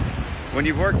When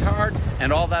you've worked hard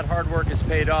and all that hard work is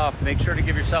paid off, make sure to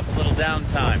give yourself a little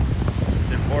downtime.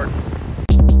 It's important.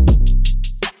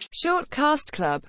 Short Cast Club